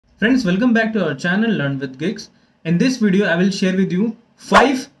Friends, welcome back to our channel Learn with Gigs. In this video, I will share with you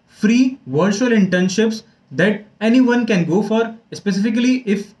 5 free virtual internships that anyone can go for, specifically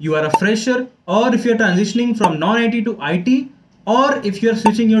if you are a fresher or if you are transitioning from non-IT to IT, or if you are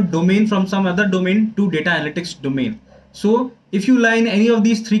switching your domain from some other domain to data analytics domain. So if you lie in any of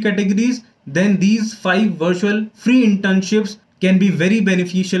these 3 categories, then these 5 virtual free internships can be very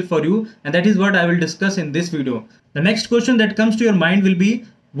beneficial for you, and that is what I will discuss in this video. The next question that comes to your mind will be,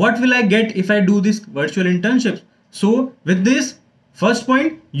 what will I get if I do this virtual internships? So with this first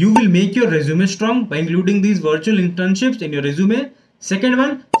point, you will make your resume strong by including these virtual internships in your resume. Second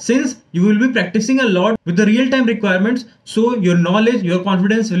one, since you will be practicing a lot with the real-time requirements, so your knowledge, your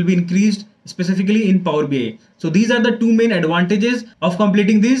confidence will be increased specifically in Power BI. So these are the 2 main advantages of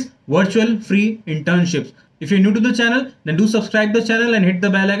completing these virtual free internships. If you're new to the channel, then do subscribe the channel and hit the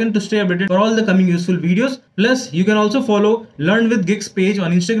bell icon to stay updated for all the coming useful videos. Plus, you can also follow Learn with Gigs page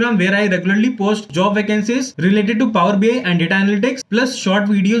on Instagram, where I regularly post job vacancies related to Power BI and data analytics, plus short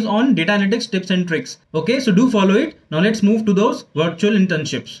videos on data analytics tips and tricks. Okay, so do follow it. Now let's move to those virtual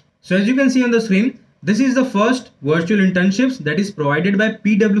internships. So as you can see on the screen, this is the first virtual internships that is provided by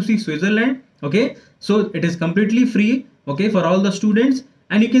PwC Switzerland. Okay, so it is completely free, okay, for all the students,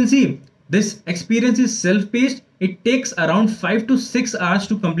 and you can see this experience is self-paced. It takes around 5 to 6 hours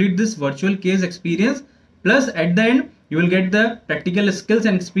to complete this virtual case experience. Plus at the end, you will get the practical skills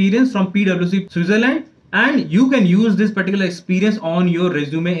and experience from PwC Switzerland, and you can use this particular experience on your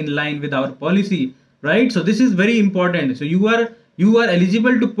resume in line with our policy, right? So this is very important. So you are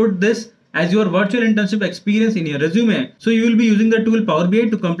eligible to put this as your virtual internship experience in your resume. So you will be using the tool Power BI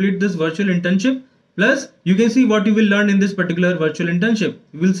to complete this virtual internship. Plus you can see what you will learn in this particular virtual internship.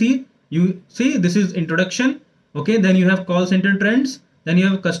 You see this is introduction, okay, then you have call center trends, then you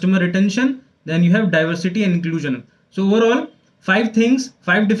have customer retention, then you have diversity and inclusion. So overall 5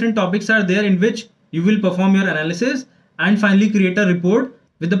 different topics are there in which you will perform your analysis and finally create a report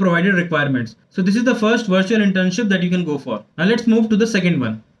with the provided requirements. So this is the first virtual internship that you can go for. Now let's move to the second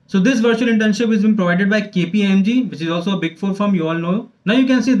one. So this virtual internship is being provided by KPMG, which is also a big 4 firm, you all know. Now you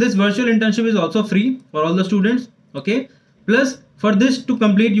can see this virtual internship is also free for all the students, okay. Plus for this to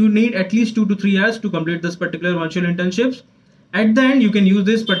complete, you need at least 2 to 3 hours to complete this particular virtual internships. At the end, you can use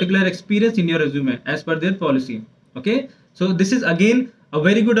this particular experience in your resume as per their policy. Okay. So this is again a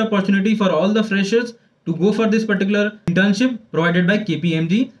very good opportunity for all the freshers to go for this particular internship provided by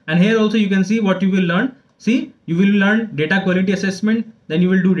KPMG. And here also you can see what you will learn. See, you will learn data quality assessment, then you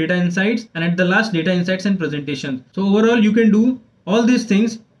will do data insights, and at the last data insights and presentations. So overall, you can do all these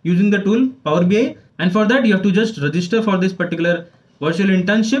things using the tool Power BI. And for that, you have to just register for this particular virtual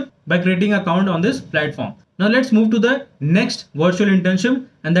internship by creating an account on this platform. Now let's move to the next virtual internship,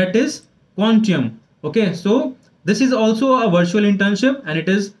 and that is Quantium. Okay, so this is also a virtual internship and it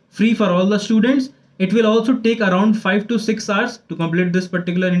is free for all the students. It will also take around 5 to 6 hours to complete this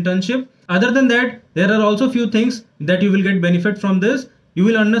particular internship. Other than that, there are also few things that you will get benefit from this. You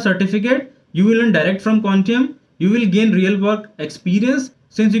will earn a certificate, you will earn direct from Quantium, you will gain real work experience,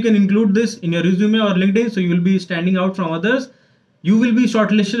 since you can include this in your resume or LinkedIn, so you will be standing out from others. You will be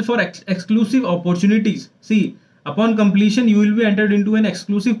shortlisted for exclusive opportunities. See, upon completion, you will be entered into an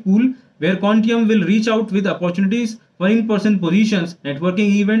exclusive pool where Quantium will reach out with opportunities for in-person positions,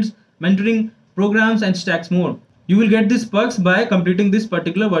 networking events, mentoring programs, and stacks more. You will get these perks by completing this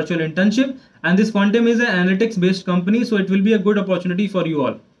particular virtual internship, and this Quantium is an analytics based company, so it will be a good opportunity for you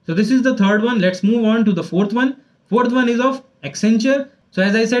all. So this is the third one. Let's move on to the fourth one. Fourth one is of Accenture. So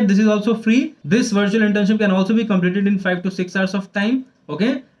as I said, this is also free. This virtual internship can also be completed in 5 to 6 hours of time,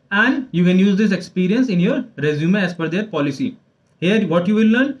 okay, and you can use this experience in your resume as per their policy. Here what you will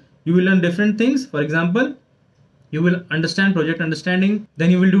learn different things. For example, you will understand project understanding,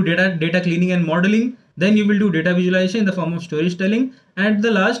 then you will do data cleaning and modeling, then you will do data visualization in the form of storytelling, and at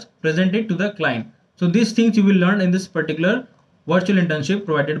the last present it to the client. So these things you will learn in this particular virtual internship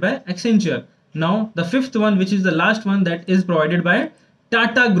provided by Accenture. Now the fifth one, which is the last one, that is provided by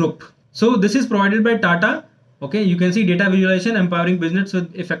Tata Group. So this is provided by Tata. Okay, you can see data visualization, empowering business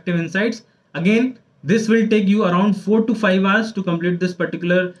with effective insights. Again, this will take you around 4 to 5 hours to complete this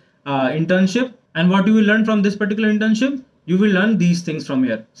particular internship. And what you will learn from this particular internship, you will learn these things from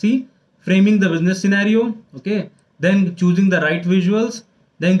here. See, framing the business scenario, okay, then choosing the right visuals,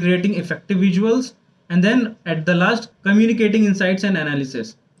 then creating effective visuals, and then at the last, communicating insights and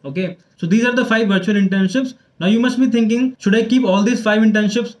analysis. Okay, so these are the 5 virtual internships. Now you must be thinking, should I keep all these 5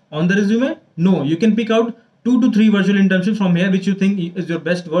 internships on the resume? No, you can pick out 2 to 3 virtual internships from here which you think is your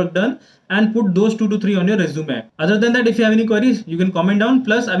best work done, and put those 2 to 3 on your resume. Other than that, if you have any queries, you can comment down.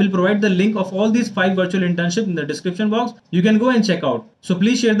 Plus, I will provide the link of all these 5 virtual internships in the description box. You can go and check out. So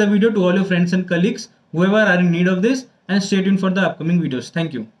please share the video to all your friends and colleagues, whoever are in need of this, and stay tuned for the upcoming videos.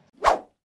 Thank you.